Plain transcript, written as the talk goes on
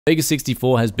Vega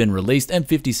 64 has been released and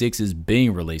 56 is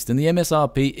being released, and the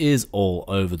MSRP is all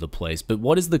over the place. But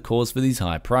what is the cause for these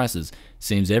high prices?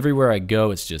 Seems everywhere I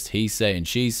go it's just he say and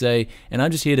she say, and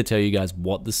I'm just here to tell you guys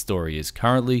what the story is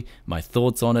currently, my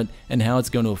thoughts on it, and how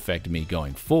it's going to affect me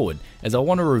going forward. As I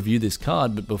want to review this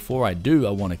card, but before I do,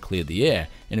 I want to clear the air.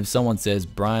 And if someone says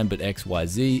Brian but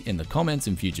XYZ in the comments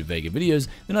in future Vega videos,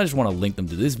 then I just want to link them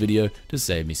to this video to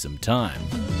save me some time.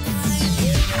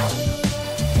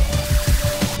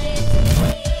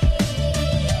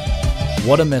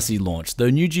 What a messy launch,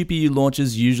 though new GPU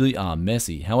launches usually are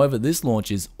messy. However, this launch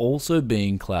is also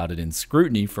being clouded in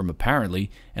scrutiny from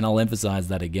apparently, and I'll emphasize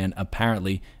that again,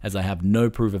 apparently, as I have no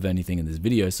proof of anything in this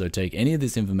video, so take any of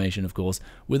this information, of course,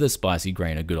 with a spicy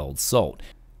grain of good old salt.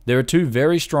 There are two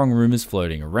very strong rumors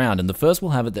floating around, and the first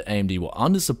will have it that AMD were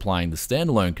undersupplying the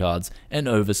standalone cards and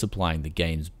oversupplying the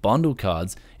games bundle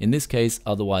cards, in this case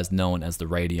otherwise known as the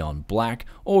Radeon Black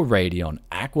or Radeon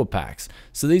Aqua packs.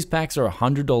 So these packs are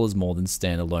 $100 more than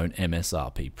standalone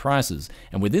MSRP prices,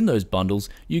 and within those bundles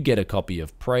you get a copy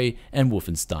of Prey and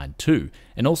Wolfenstein 2.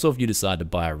 And also if you decide to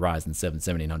buy a Ryzen 7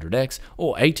 1700X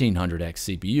or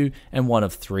 1800X CPU and one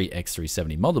of 3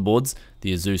 X370 motherboards,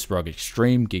 the Asus ROG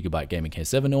Extreme, Gigabyte Gaming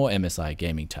K7 or MSI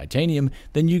Gaming Titanium,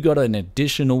 then you got an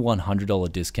additional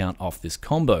 $100 discount off this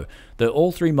combo, though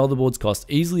all 3 motherboards cost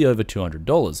easily over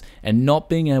 $200, and not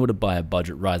being able to buy a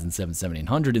budget Ryzen 7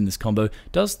 1700 in this combo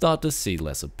does start to see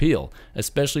less appeal,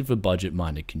 especially for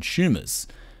budget-minded consumers.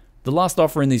 The last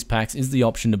offer in these packs is the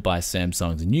option to buy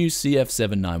Samsung's new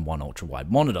CF791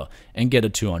 ultra-wide monitor and get a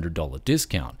 $200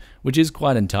 discount, which is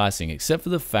quite enticing except for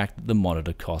the fact that the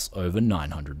monitor costs over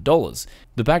 $900.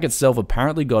 The pack itself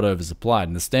apparently got oversupplied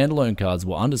and the standalone cards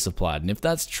were undersupplied, and if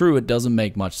that's true it doesn't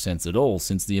make much sense at all,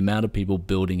 since the amount of people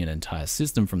building an entire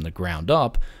system from the ground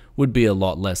up would be a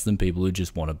lot less than people who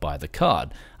just want to buy the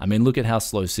card. I mean, look at how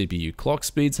slow CPU clock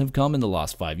speeds have come in the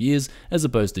last 5 years as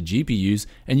opposed to GPUs,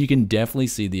 and you can definitely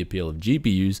see the appeal of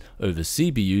GPUs over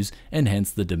CPUs and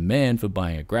hence the demand for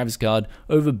buying a graphics card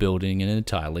over building an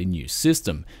entirely new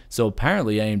system. So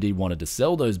apparently AMD wanted to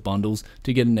sell those bundles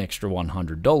to get an extra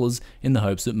 $100 in the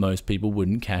hopes that most people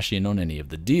wouldn't cash in on any of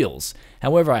the deals.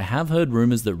 However, I have heard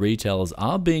rumors that retailers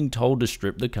are being told to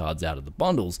strip the cards out of the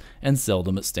bundles and sell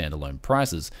them at standalone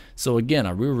prices. So again,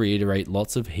 I will reiterate,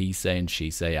 lots of he say and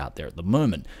she say out there at the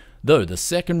moment. Though the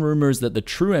second rumor is that the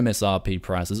true MSRP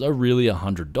prices are really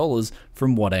 $100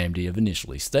 from what AMD have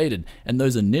initially stated, and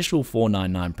those initial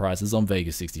 $499 prices on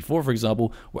Vega 64 for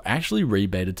example were actually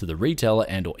rebated to the retailer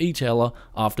and or e-tailer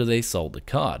after they sold the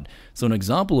card. So an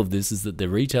example of this is that the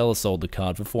retailer sold the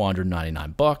card for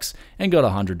 $499 and got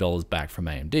 $100 back from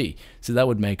AMD, so that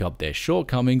would make up their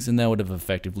shortcomings and they would have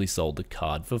effectively sold the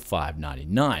card for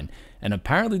 $599. And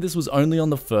apparently this was only on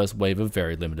the first wave of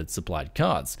very limited supplied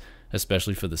cards,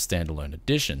 especially for the standalone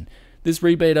edition. This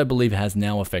rebate I believe has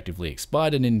now effectively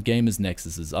expired, and in Gamers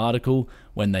Nexus's article,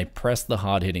 when they pressed the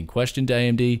hard-hitting question to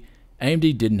AMD,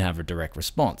 AMD didn't have a direct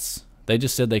response. They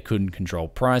just said they couldn't control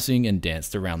pricing and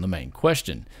danced around the main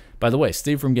question. By the way,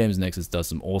 Steve from Gamers Nexus does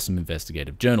some awesome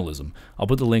investigative journalism. I'll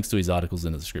put the links to his articles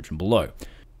in the description below.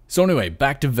 So anyway,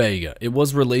 back to Vega. It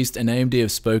was released and AMD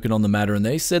have spoken on the matter, and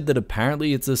they said that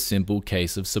apparently it's a simple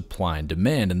case of supply and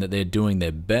demand and that they're doing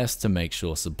their best to make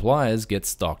sure suppliers get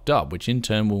stocked up, which in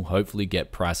turn will hopefully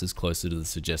get prices closer to the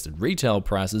suggested retail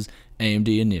prices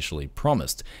AMD initially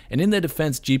promised. And in their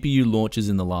defense, GPU launches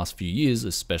in the last few years,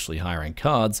 especially higher-end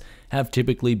cards, have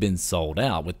typically been sold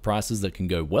out with prices that can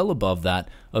go well above that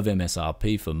of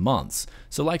MSRP for months.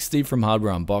 So like Steve from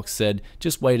Hardware Unboxed said,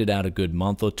 just wait it out a good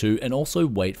month or two and also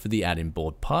wait for the add-in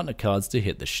board partner cards to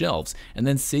hit the shelves and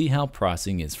then see how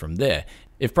pricing is from there.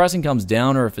 If pricing comes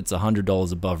down or if it's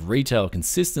 $100 above retail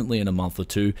consistently in a month or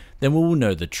two, then we will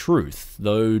know the truth.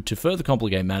 Though to further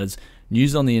complicate matters,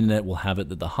 news on the internet will have it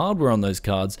that the hardware on those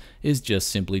cards is just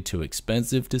simply too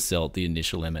expensive to sell at the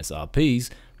initial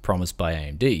MSRPs promised by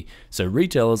AMD, so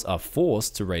retailers are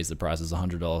forced to raise the prices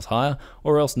 $100 higher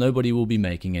or else nobody will be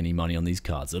making any money on these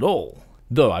cards at all.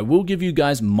 Though I will give you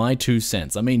guys my 2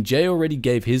 cents. I mean, Jay already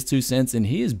gave his 2 cents and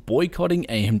he is boycotting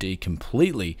AMD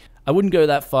completely. I wouldn't go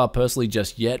that far personally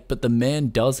just yet, but the man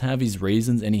does have his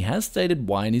reasons and he has stated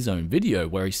why in his own video,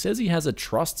 where he says he has a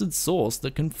trusted source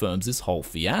that confirms this whole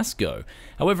fiasco.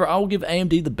 However, I will give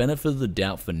AMD the benefit of the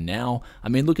doubt for now. I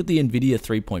mean, look at the Nvidia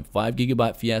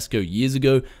 3.5GB fiasco years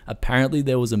ago. Apparently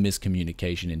there was a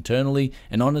miscommunication internally,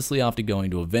 and honestly after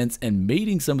going to events and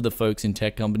meeting some of the folks in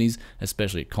tech companies,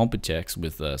 especially at Computex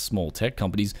with small tech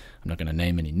companies, I'm not going to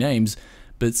name any names,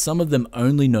 but some of them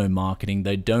only know marketing,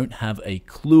 they don't have a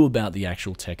clue about the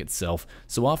actual tech itself,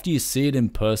 so after you see it in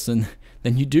person,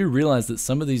 then you do realize that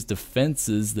some of these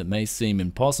defenses that may seem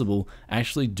impossible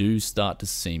actually do start to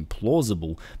seem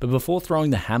plausible. But before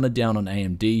throwing the hammer down on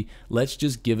AMD, let's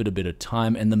just give it a bit of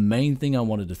time, and the main thing I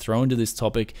wanted to throw into this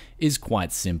topic is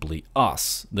quite simply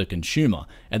us, the consumer.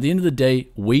 At the end of the day,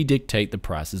 we dictate the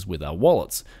prices with our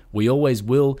wallets. We always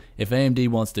will. If AMD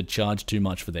wants to charge too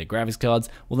much for their graphics cards,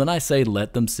 well then I say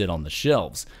let them sit on the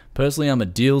shelves. Personally, I'm a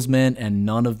deals man and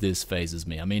none of this phases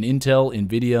me. I mean, Intel,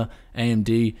 Nvidia,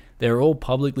 AMD, they're all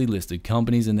publicly listed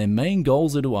companies and their main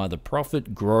goals are to either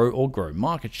profit, grow, or grow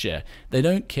market share. They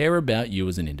don't care about you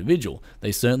as an individual.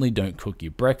 They certainly don't cook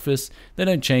you breakfast, they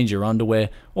don't change your underwear,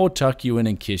 or tuck you in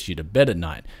and kiss you to bed at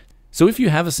night. So if you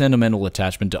have a sentimental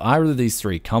attachment to either of these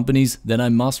three companies, then I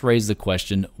must raise the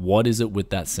question, what is it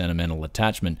with that sentimental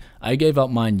attachment? I gave up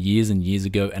mine years and years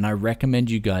ago, and I recommend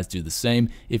you guys do the same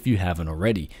if you haven't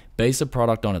already. Base a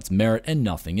product on its merit and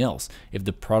nothing else. If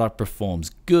the product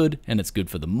performs good and it's good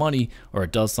for the money, or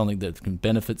it does something that can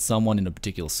benefit someone in a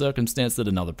particular circumstance that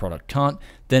another product can't,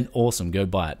 then awesome, go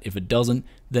buy it. If it doesn't,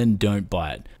 then don't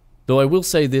buy it. Though I will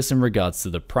say this in regards to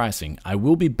the pricing, I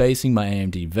will be basing my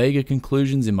AMD Vega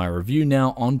conclusions in my review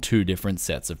now on two different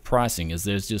sets of pricing, as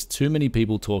there's just too many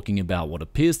people talking about what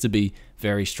appears to be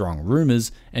very strong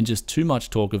rumors and just too much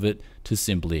talk of it to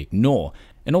simply ignore.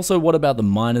 And also, what about the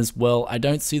miners? Well, I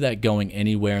don't see that going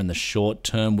anywhere in the short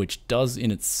term, which does in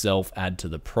itself add to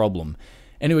the problem.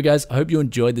 Anyway guys, I hope you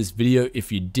enjoyed this video.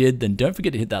 If you did, then don't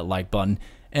forget to hit that like button.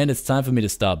 And it's time for me to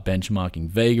start benchmarking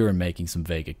Vega and making some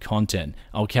Vega content.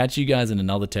 I'll catch you guys in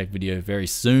another tech video very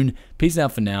soon. Peace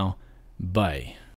out for now. Bye.